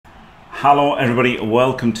Hello everybody,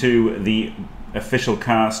 welcome to the official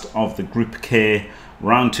cast of the Group K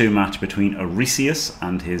Round 2 match between Aresius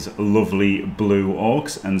and his lovely blue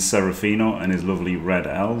orcs and Serafino and his lovely red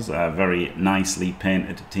elves. Very nicely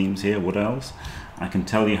painted teams here, wood elves. I can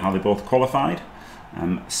tell you how they both qualified.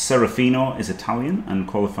 Serafino is Italian and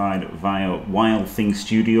qualified via Wild Thing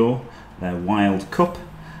Studio, their Wild Cup.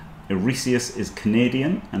 Aresius is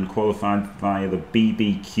Canadian and qualified via the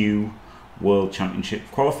BBQ World Championship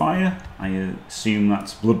qualifier. I assume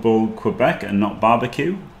that's Blood Bowl Quebec and not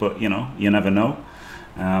barbecue, but you know, you never know.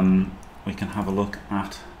 We can have a look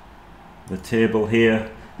at the table here.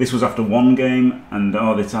 This was after one game, and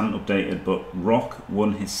oh, this hasn't updated, but Rock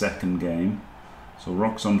won his second game. So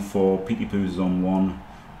Rock's on 4, Peaky Poos is on 1,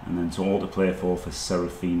 and then so all to play for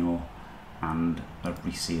Serafino and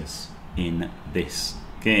Aresius in this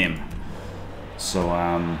game. So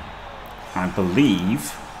I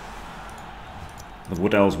believe the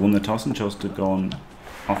Wood Elves won the toss and chose to go on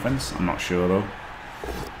offense. I'm not sure though.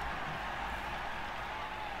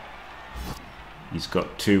 He's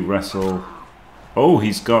got 2 wrestle. Oh,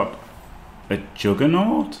 he's got a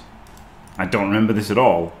Juggernaut? I don't remember this at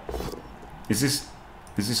all. Is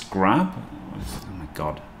this grab? Oh my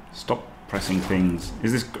god. Stop pressing things.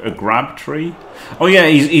 Is this a grab tree? Oh yeah,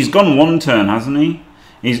 he's gone 1 turn, hasn't he?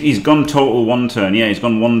 He's gone total 1 turn. Yeah, he's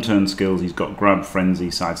gone 1 turn skills. He's got grab,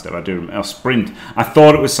 frenzy, sidestep. I do remember. Oh, sprint. I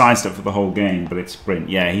thought it was sidestep for the whole game, but it's sprint.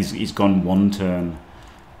 Yeah, he's gone 1 turn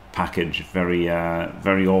package. Very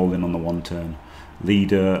very all in on the 1 turn.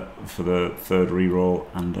 Leader for the 3rd reroll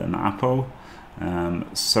and an Apo.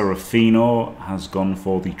 Serafino has gone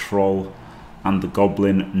for the troll and the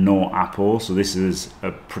goblin, no Apo. So this is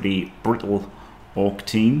a pretty brittle orc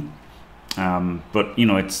team. But you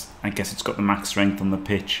know, I guess it's got the max strength on the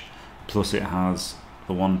pitch, plus it has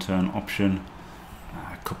the 1 turn option,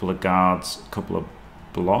 a couple of guards, a couple of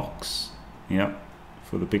blocks, yep,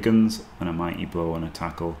 for the big uns, and a mighty blow and a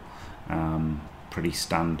tackle. Pretty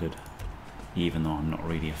standard, even though I'm not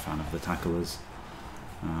really a fan of the tacklers.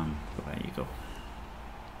 But there you go.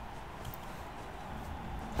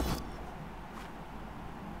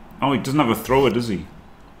 Oh, he doesn't have a thrower, does he?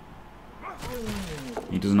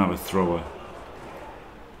 He doesn't have a thrower,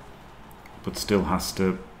 but still has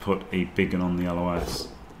to put a big one on the LOS.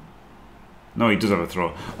 No, he does have a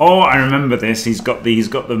thrower. Oh, I remember this. He's got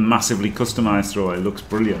the massively customized thrower. It looks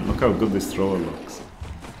brilliant. Look how good this thrower looks.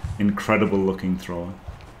 Incredible looking thrower.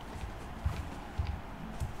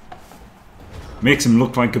 Makes him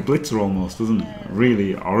look like a blitzer almost, doesn't it?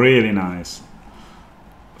 Really, really nice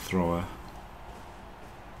thrower.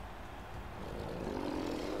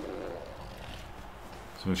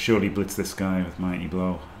 So we'll surely blitz this guy with Mighty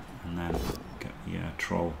Blow and then get the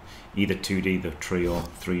troll. Either 2D the tree or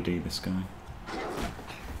 3D this guy.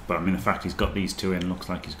 But I mean, the fact he's got these 2 in looks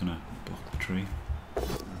like he's going to block the tree.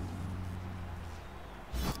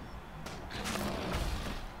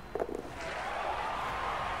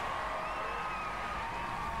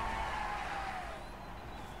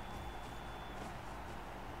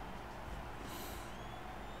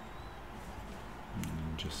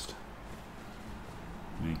 And just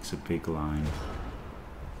makes a big line.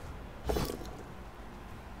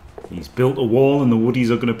 He's built a wall and the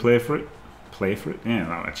woodies are going to play for it. Yeah,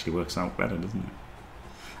 that actually works out better, doesn't it?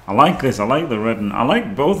 I like this. I like the red and I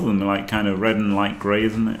like both of them. They're like kind of red and light grey,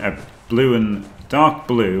 isn't it? Blue and dark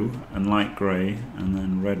blue and light grey, and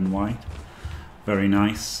then red and white. Very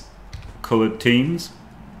nice coloured teams.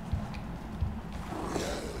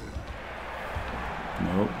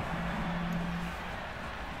 Nope.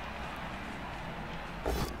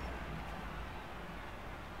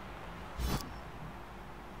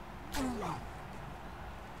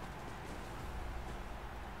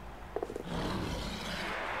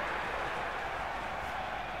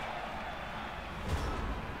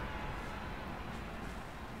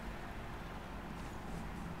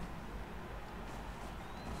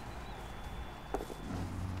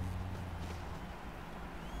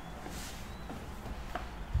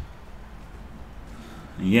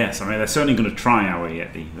 Yes, I mean, they're certainly going to try our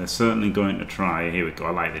Yeti. They're certainly going to try. Here we go.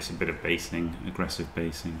 I like this. A bit of basing. Aggressive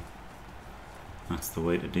basing. That's the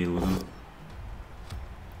way to deal with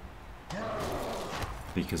them.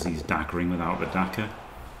 Because he's daggering without the dagger.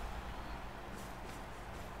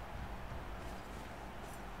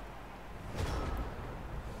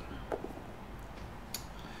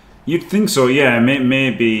 You'd think so, yeah.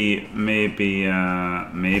 Maybe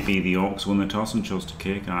the Orcs won the toss and chose to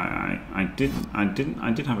kick. I did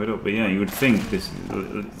have it up, but yeah, you would think this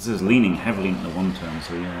is leaning heavily into the 1 turn,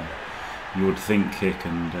 so yeah, you would think kick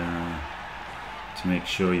and to make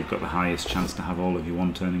sure you've got the highest chance to have all of your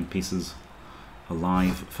 1 turning pieces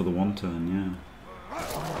alive for the one turn, yeah.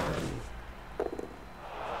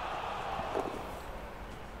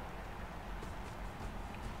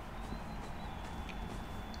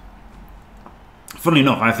 Funnily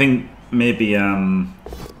enough, I think maybe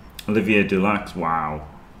Olivier Dulac, wow.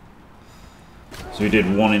 So he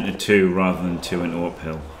did 1 into 2 rather than 2 into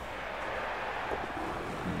uphill.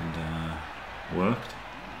 And worked.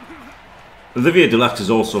 Olivier Dulac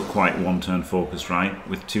is also quite one turn focused, right?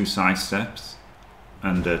 With 2 side steps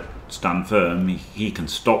and a stand firm, he can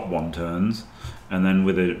stop 1 turns. And then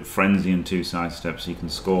with a frenzy and 2 side steps, he can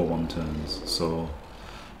score 1 turns. So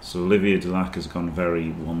Olivier Dulac has gone very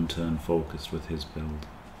one turn focused with his build.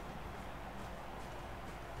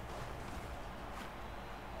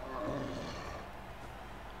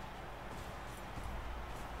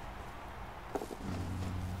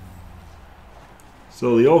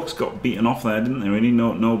 So the Orcs got beaten off there, didn't they? Really,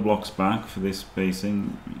 no blocks back for this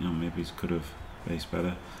basing. You know, maybe he could have based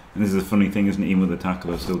better. And this is the funny thing, isn't it? Even with the tackle,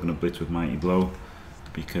 they're still going to blitz with Mighty Blow,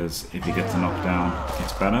 because if he gets a knockdown,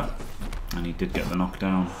 it's better. And he did get the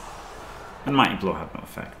knockdown. And Mighty Blow had no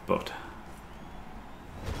effect, but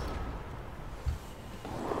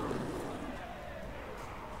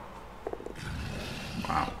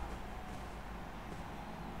wow.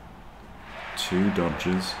 2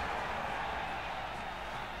 dodges.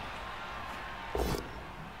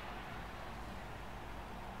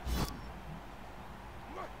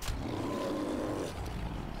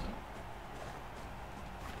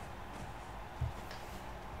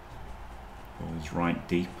 Ball's right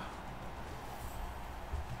deep.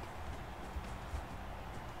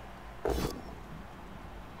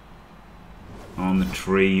 On the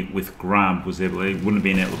tree with grab was able, he wouldn't have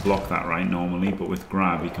been able to block that right normally, but with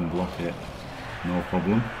grab he can block it, no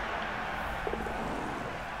problem.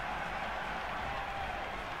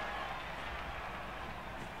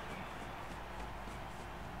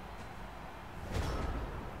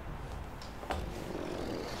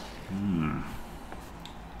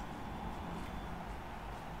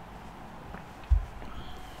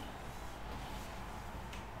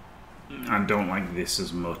 I don't like this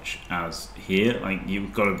as much as here. Like,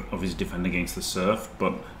 you've got to obviously defend against the surf,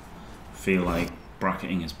 but I feel like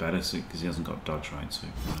bracketing is better because he hasn't got dodge, right? So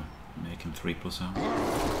you're gonna make him 3+ out.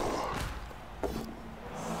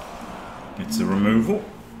 It's a removal.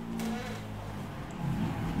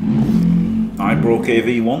 I broke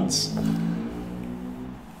AV once.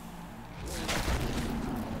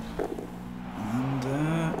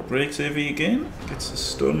 And breaks AV again. Gets a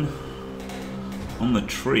stun on the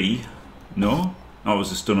tree. No? Oh, it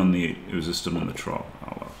was a stun on the troll.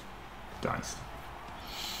 Oh well. Diced.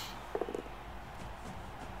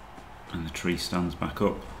 And the tree stands back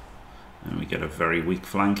up. And we get a very weak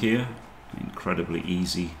flank here. Incredibly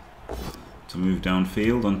easy to move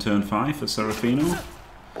downfield on turn 5 for Serafino.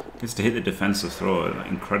 Gets to hit the defensive thrower, an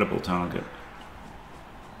incredible target.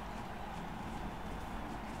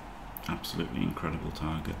 Absolutely incredible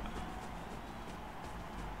target.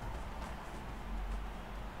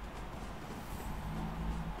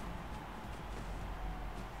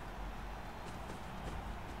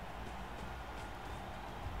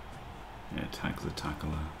 Yeah, tags the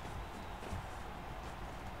tackler.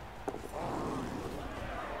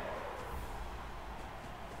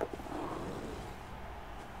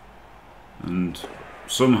 And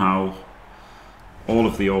somehow all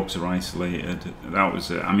of the Orcs are isolated. That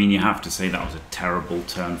was I mean, you have to say that was a terrible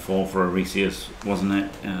turn 4 for Aresius, wasn't it?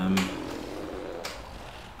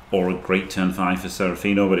 Or a great turn 5 for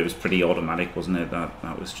Serafino, but it was pretty automatic, wasn't it?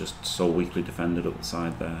 That was just so weakly defended up the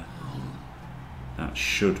side there. That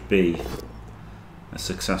should be a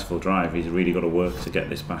successful drive. He's really got to work to get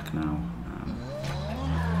this back now.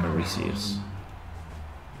 Aresius.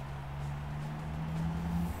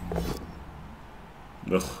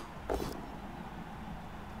 Ugh.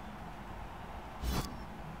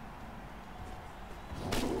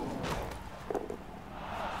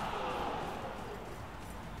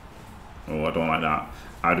 Oh, I don't like that.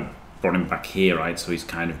 I'd have brought him back here, right, so he's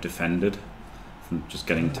kind of defended from just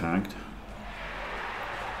getting tagged.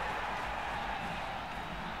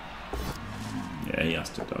 Yeah, he has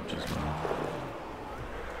to dodge as well.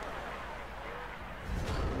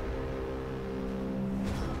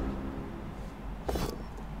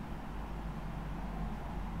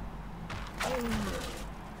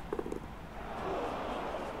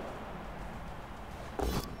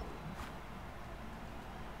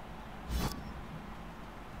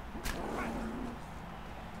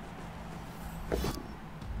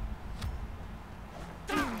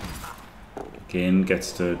 Again,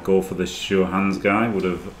 gets to go for the sure hands guy. Would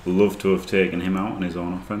have loved to have taken him out on his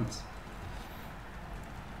own offense.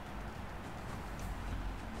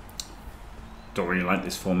 Don't really like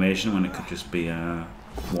this formation when it could just be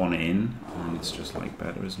one in, and it's just like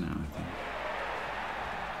better, isn't it? I think.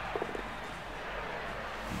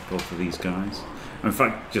 Both of these guys. In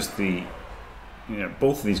fact, just the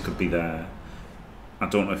both of these could be there. I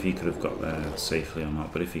don't know if he could have got there safely or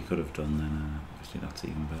not, but if he could have done, then obviously that's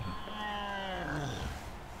even better.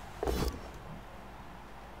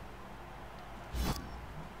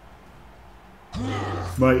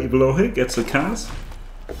 Mighty Blow hit gets the Kaz.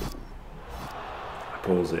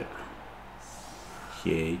 Pulls it.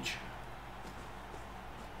 Huge.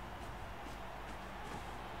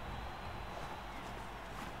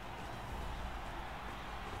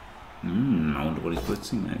 I wonder what he's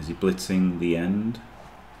blitzing there. Is he blitzing the end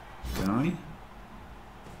guy?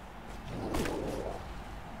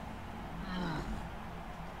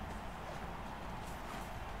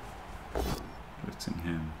 Blitzing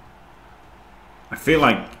him. I feel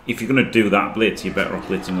like if you're going to do that blitz, you're better off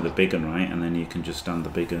blitzing with a big gun, right? And then you can just stand the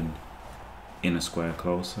big gun in a square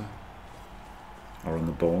closer. Or on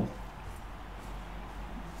the ball.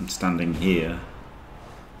 And standing here,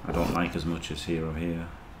 I don't like as much as here or here.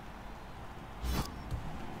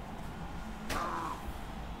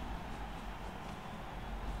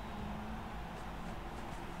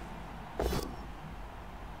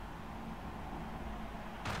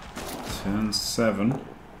 Turn 7.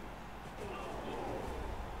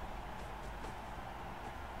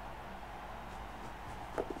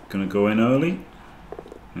 Gonna go in early.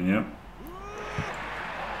 Yep.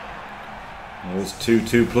 There's 2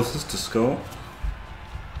 pluses to score.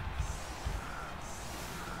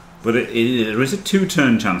 But there is a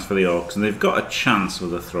 2-turn chance for the Orcs, and they've got a chance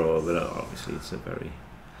with a throw, but obviously it's a very,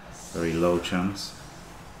 very low chance.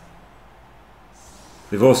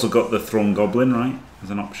 They've also got the Thrown Goblin, right, as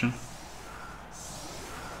an option.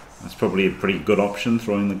 That's probably a pretty good option,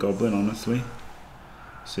 throwing the Goblin, honestly.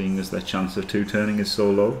 Seeing as their chance of 2-turning is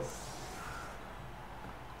so low.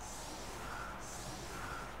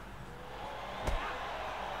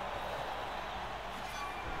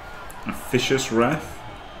 A Vicious Ref.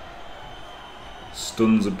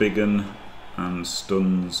 Stuns a big un and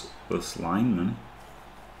stuns this lineman.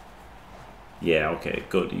 Yeah, okay,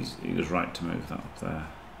 good. He was right to move that up there.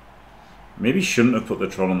 Maybe he shouldn't have put the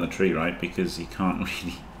troll on the tree, right? Because he can't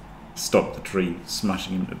really stop the tree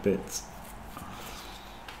smashing him to bits.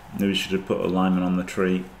 Maybe we should have put a lineman on the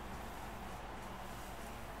tree.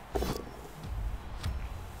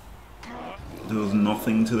 Does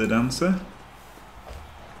nothing to the dancer.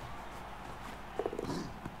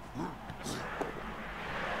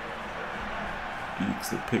 Makes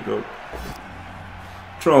the pick up.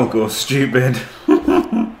 Troll goes stupid.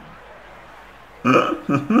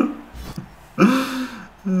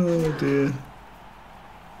 Oh dear.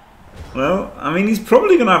 Well, I mean, he's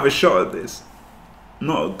probably going to have a shot at this.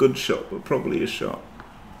 Not a good shot, but probably a shot.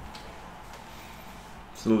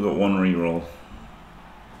 Still got 1 reroll.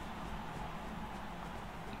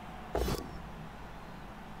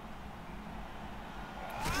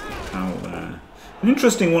 How there? An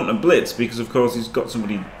interesting one to blitz because, of course, he's got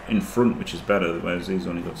somebody in front, which is better, whereas he's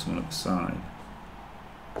only got someone at the side.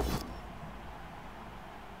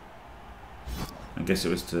 I guess it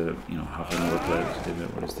was to, have another player to do it,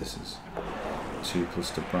 whereas this is 2 plus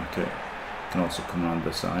to bracket. Can also come around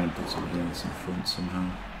the side and put somebody else in front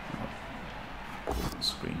somehow.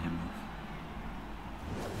 Screen him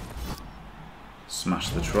off. Smash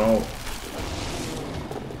the troll.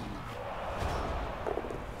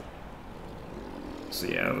 So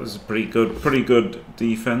yeah, it was a pretty good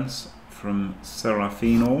defense from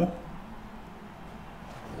Serafino.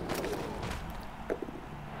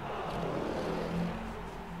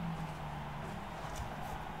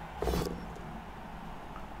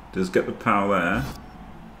 Does get the power there.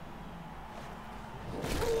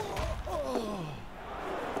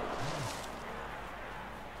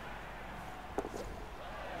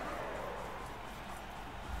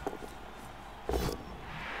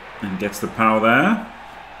 And gets the power there.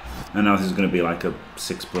 And now this is going to be like a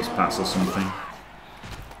 6+ pass or something.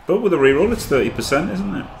 But with a reroll it's 30%,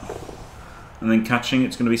 isn't it? And then catching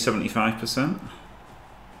it's going to be 75%.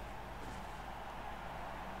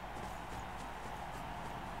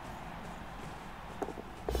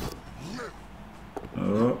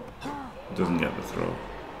 Doesn't get the throw.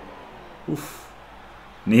 Oof.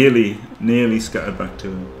 Nearly scattered back to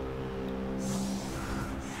him.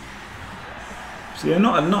 So yeah,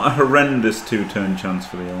 not a horrendous 2-turn chance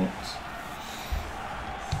for the Orcs.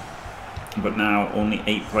 But now only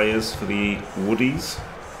 8 players for the Woodies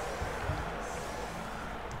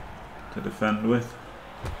to defend with.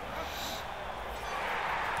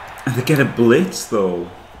 And they get a blitz though.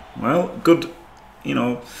 Well, good you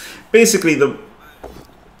know, basically the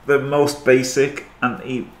most basic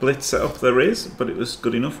anti-blitz setup there is, but it was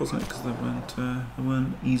good enough, wasn't it? Because there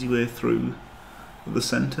weren't easy way through the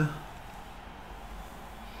centre.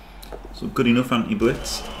 So good enough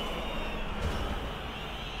anti-blitz.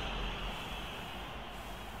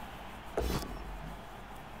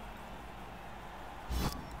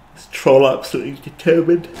 This troll absolutely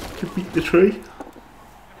determined to beat the tree.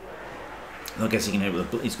 I guess he can hit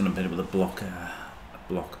with he's going to hit it with a block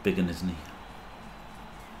big one, isn't he?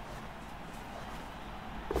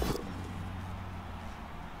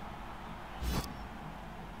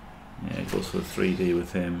 Yeah, it goes for the 3D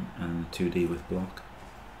with him and 2D with block.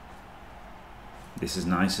 This is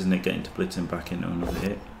nice, isn't it? Getting to blitz him back into another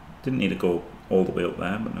hit. Didn't need to go all the way up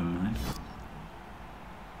there, but never mind.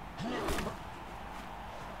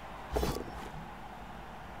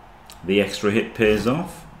 The extra hit pays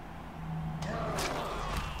off.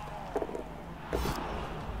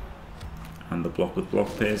 And the block with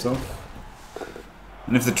block pays off.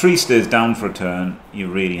 And if the tree stays down for a turn, you're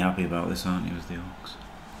really happy about this, aren't you, with the orcs?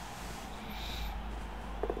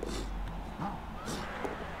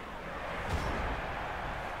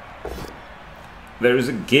 There is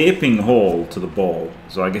a gaping hole to the ball,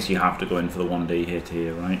 so I guess you have to go in for the 1D hit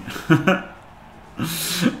here, right?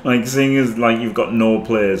 Like, seeing as like you've got no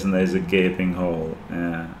players and there's a gaping hole,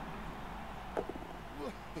 yeah.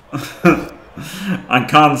 I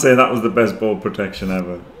can't say that was the best ball protection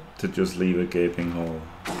ever, to just leave a gaping hole.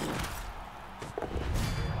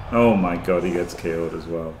 Oh my god, he gets KO'd as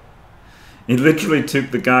well. He literally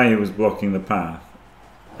took the guy who was blocking the path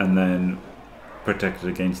and then protected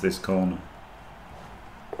against this corner,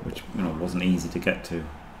 which, you know, wasn't easy to get to.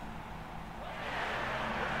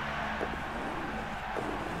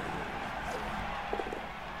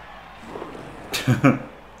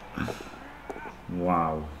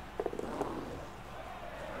 Wow.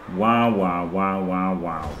 Wow, wow, wow, wow,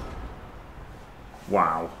 wow.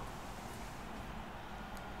 Wow.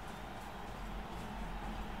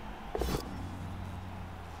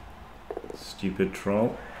 Stupid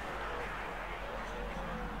troll.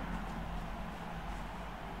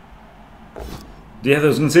 Yeah, I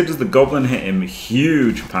was going to say, does the goblin hit him?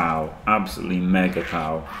 Huge pow. Absolutely mega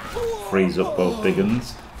pow. Frees up both big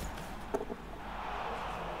uns.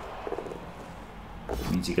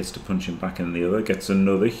 Means he gets to punch him back in the other. Gets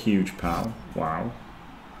another huge pow. Wow.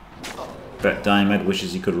 Bet Diomed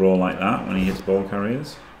wishes he could roll like that when he hits ball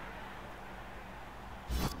carriers.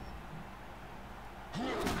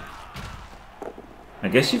 I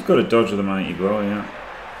guess you've got to dodge with a mighty blow, yeah.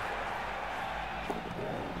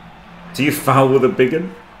 Do you foul with a big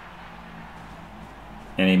one?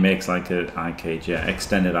 And he makes like an eye cage, yeah.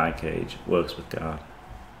 Extended eye cage. Works with guard.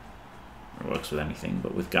 It works with anything,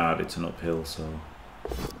 but with guard it's an uphill, so...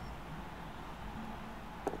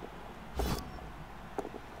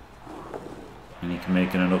 And he can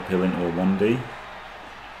make an uphill into a 1D.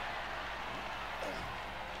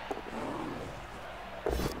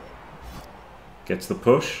 Gets the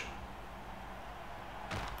push.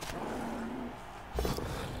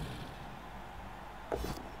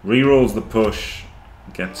 Rerolls the push.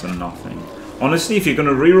 Gets a nothing. Honestly, if you're going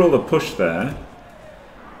to reroll the push there,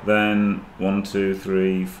 then 1, 2,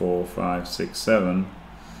 3, 4, 5, 6, 7.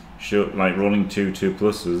 Like rolling 2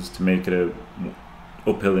 2+ to make it a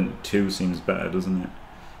uphill into 2 seems better, doesn't it?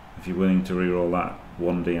 If you're willing to reroll that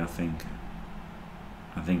 1D, I think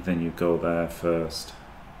then you go there first.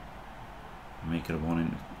 Make it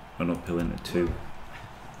an uphill into 2.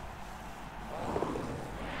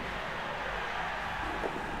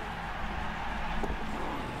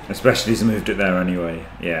 Especially as he moved it there anyway.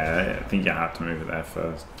 Yeah, I think you had to move it there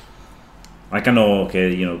first. Like, I know,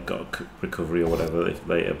 okay, you know, got recovery or whatever if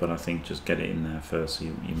later, but I think just get it in there first, so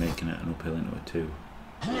you're making it an uphill into a 2.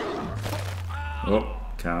 Oh,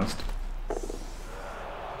 cast.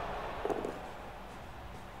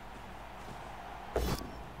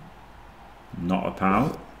 Not a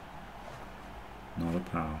pow. Not a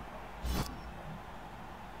pow.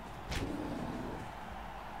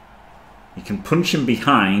 You can punch him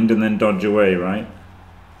behind and then dodge away, right?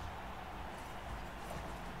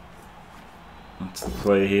 That's the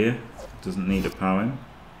play here. Doesn't need a powing.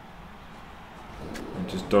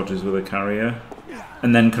 He just dodges with a carrier.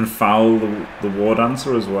 And then can foul the war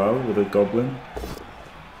dancer as well with a goblin.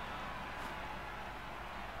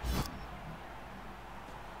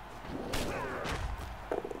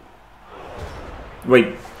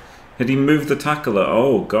 Wait, had he moved the tackler?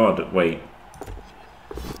 Oh god, wait.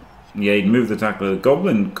 Yeah, he'd move the tackler. The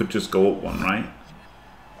goblin could just go up 1, right?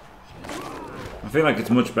 I feel like it's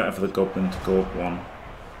much better for the goblin to go up 1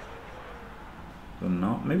 than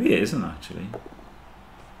not. Maybe it isn't, actually.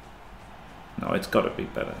 No, it's got to be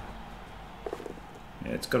better.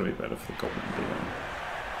 Yeah, it's got to be better for the Goblin deal.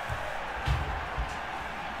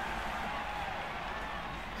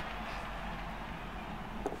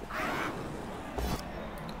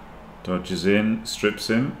 Dodges in, strips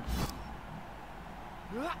him.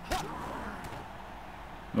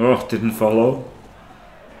 Oh, didn't follow.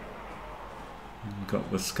 Got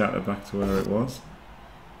the scatter back to where it was.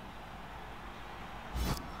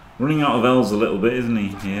 Running out of elves a little bit, isn't he,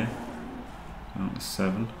 here? Down to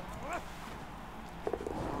 7.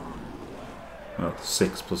 Well,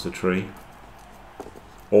 6 plus a tree.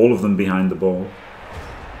 All of them behind the ball.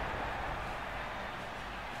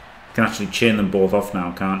 Can actually chain them both off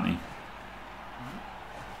now, can't he?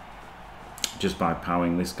 Just by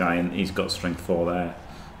powering this guy, and he's got strength 4 there,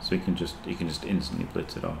 so he can just instantly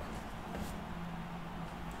blitz it off.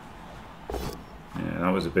 Yeah,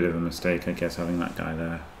 that was a bit of a mistake, I guess, having that guy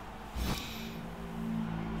there.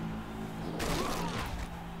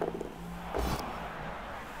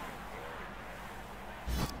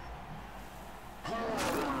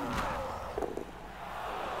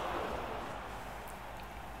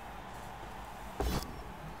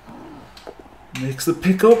 Makes the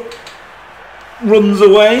pickup, runs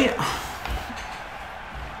away.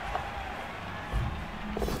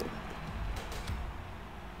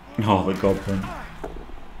 Oh, the Goblin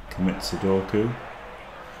commits Sudoku.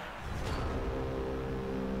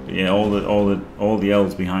 But yeah, all the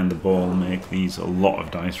elves behind the ball make these a lot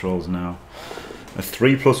of dice rolls now. A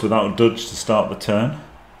 3+ without a dodge to start the turn.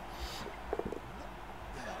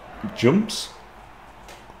 Jumps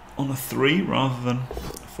on a 3 rather than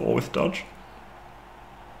a 4 with dodge.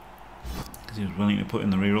 Because he was willing to put in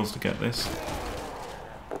the rerolls to get this.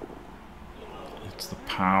 It's the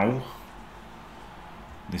POW.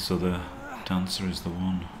 This other dancer is the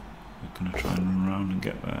one we're going to try and run around and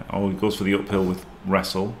get there. Oh, he goes for the uphill with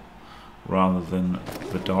wrestle rather than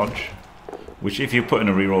the dodge, which if you put in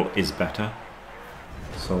a reroll is better.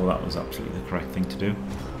 So that was absolutely the correct thing to do.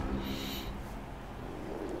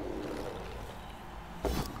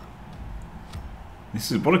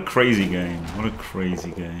 This is what a crazy game. What a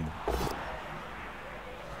crazy game.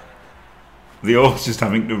 The orcs just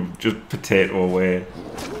having to just potato away,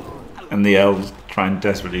 and the elves trying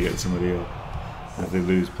desperately to get somebody up as they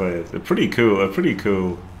lose players. They're pretty cool. A pretty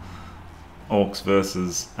cool orcs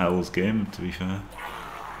versus elves game, to be fair.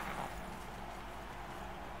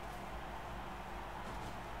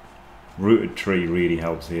 Rooted tree really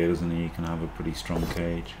helps here, doesn't he? You can have a pretty strong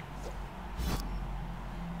cage.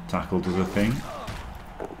 Tackle does a thing.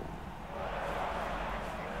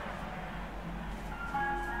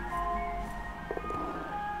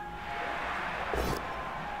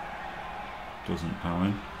 Doesn't power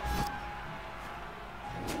him.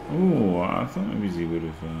 Oh, I thought maybe he would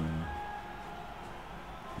have.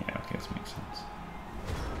 Yeah, I guess makes sense.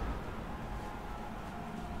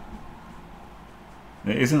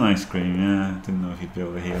 It is an ice cream, yeah. I didn't know if you'd be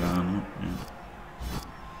able to hear that or not. Yeah.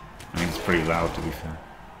 I think it's pretty loud, to be fair.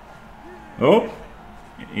 Oh!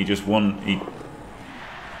 He just won.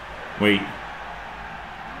 Wait.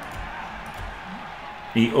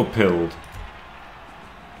 He uphilled.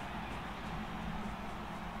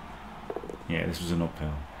 Yeah, this was an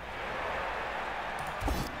uphill.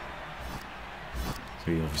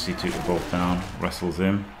 So he obviously took the bolt down, wrestles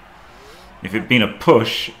him. If it'd been a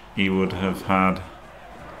push, he would have had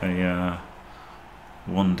a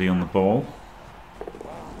 1D on the ball.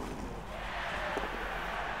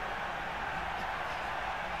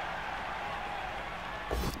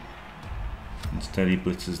 Instead he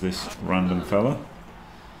blitzes this random fella.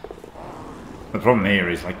 The problem here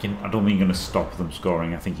is, like, I don't think you're going to stop them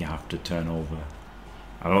scoring. I think you have to turn over.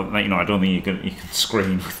 I don't think you can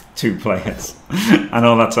screen with 2 players. I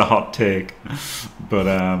know that's a hot take, but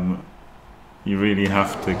you really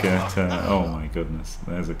have to get. Oh my goodness,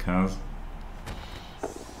 there's a Kaz.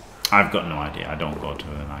 I've got no idea. I don't go to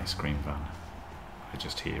an ice cream van. I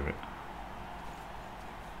just hear it.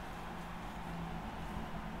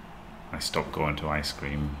 I stopped going to ice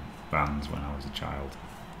cream vans when I was a child.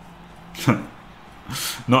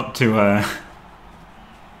 Not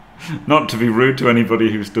to be rude to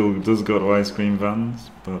anybody who still does go to ice cream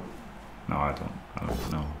vans, but no, I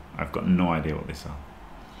don't know. I've got no idea what these are.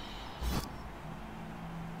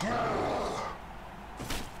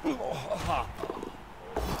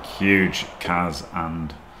 Huge Kaz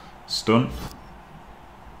and stun.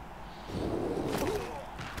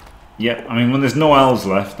 Yep, I mean, when there's no elves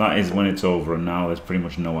left, that is when it's over, and now there's pretty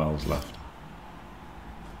much no elves left.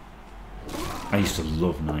 I used to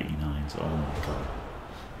love 99s, oh my god.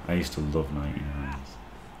 I used to love 99s.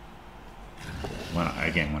 When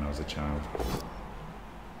I was a child.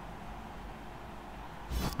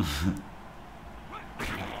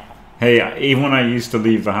 Hey, even when I used to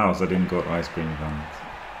leave the house, I didn't go to ice cream vans.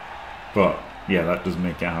 But yeah, that does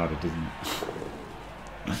make it harder, doesn't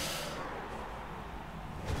it?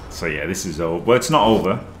 So yeah, this is over. Well, it's not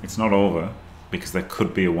over. It's not over because there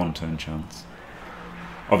could be a one-turn chance.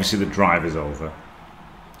 Obviously, the drive is over.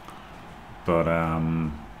 But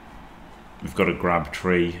we've got a grab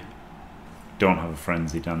tree. Don't have a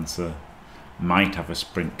frenzy dancer. Might have a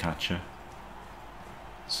sprint catcher.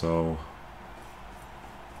 So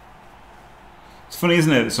it's funny,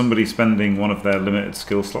 isn't it, that somebody spending one of their limited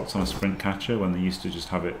skill slots on a sprint catcher when they used to just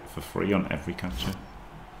have it for free on every catcher.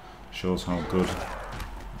 Shows how good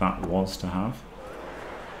that was to have.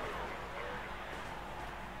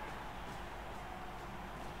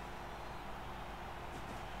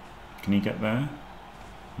 Can he get there?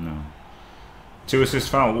 No. 2 assist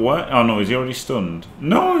foul. What? Oh no, is he already stunned?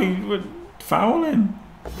 No, he would foul him.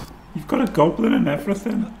 You've got a goblin and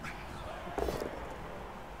everything.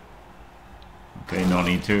 Okay, no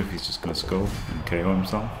need to if he's just going to skull and KO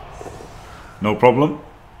himself. No problem.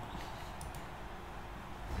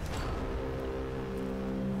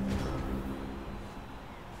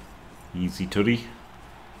 Easy tutty.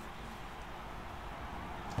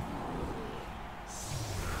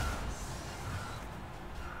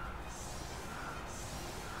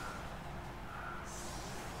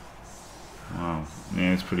 Wow.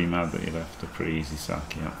 Yeah, it's pretty mad that he left a pretty easy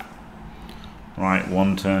sack, yeah. Right,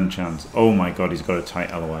 one turn chance. Oh my god, he's got a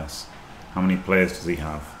tight LOS. How many players does he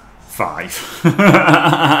have? 5.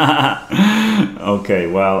 Okay,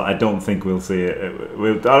 well, I don't think we'll see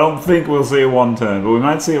it. I don't think we'll see a one turn, but we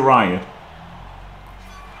might see a riot.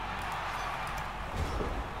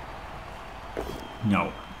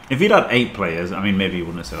 No. If he'd had 8 players, I mean, maybe he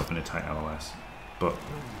wouldn't have set up in a tight LOS. But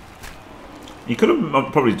he could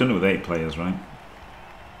have probably done it with 8 players, right?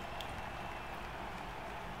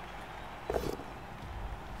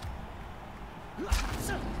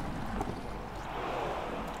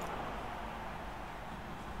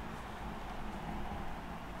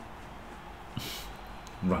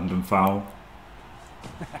 Random foul.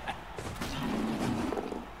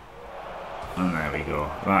 And there we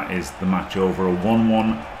go. That is the match over. A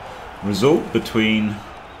 1-1 result between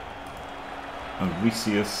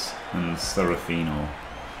Aresius and Serafino.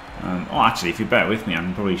 Oh, actually, if you bear with me, I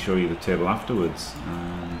can probably show you the table afterwards.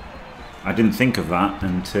 I didn't think of that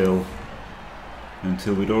until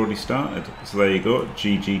we'd already started. So there you go.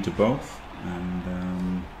 GG to both.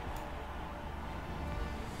 And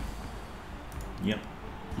yep.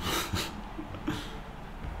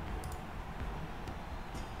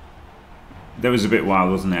 That was a bit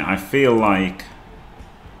wild, wasn't it? I feel like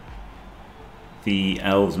the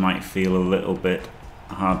elves might feel a little bit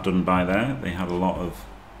hard done by there. They had a lot of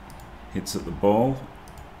hits at the ball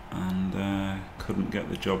and couldn't get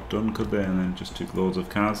the job done, could they? And then just took loads of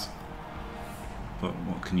Kaz. But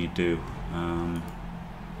what can you do?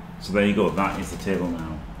 So there you go. That is the table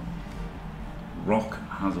now. Rock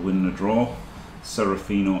has a win and a draw.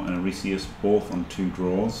 Serafino and Aresius both on 2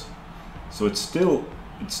 draws. So it's still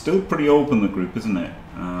pretty open, the group, isn't it?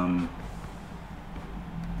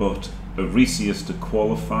 But Aresius to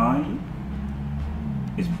qualify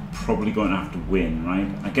is probably going to have to win, right?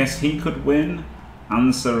 I guess he could win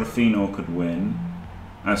and Serafino could win.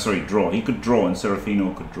 Sorry, draw. He could draw and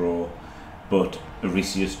Serafino could draw, but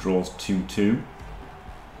Aresius draws 2-2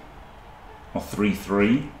 or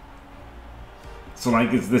 3-3. So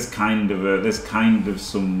like it's this kind of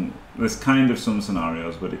some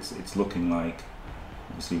scenarios, but it's looking like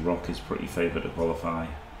obviously Rock is pretty favoured to qualify,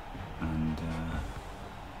 and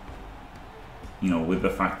you know, with the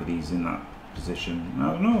fact that he's in that position,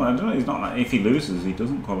 I don't know. He's not like, if he loses, he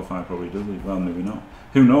doesn't qualify, probably, does he? Well, maybe not.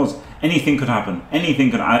 Who knows? Anything could happen.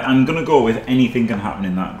 Anything could. I'm gonna go with anything can happen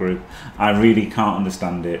in that group. I really can't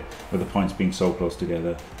understand it with the points being so close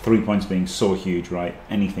together. 3 points being so huge, right?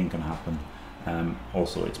 Anything can happen.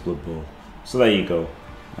 Also, it's Blood Bowl. So there you go.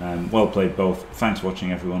 Well played both. Thanks for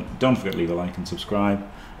watching, everyone. Don't forget to leave a like and subscribe,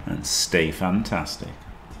 and stay fantastic.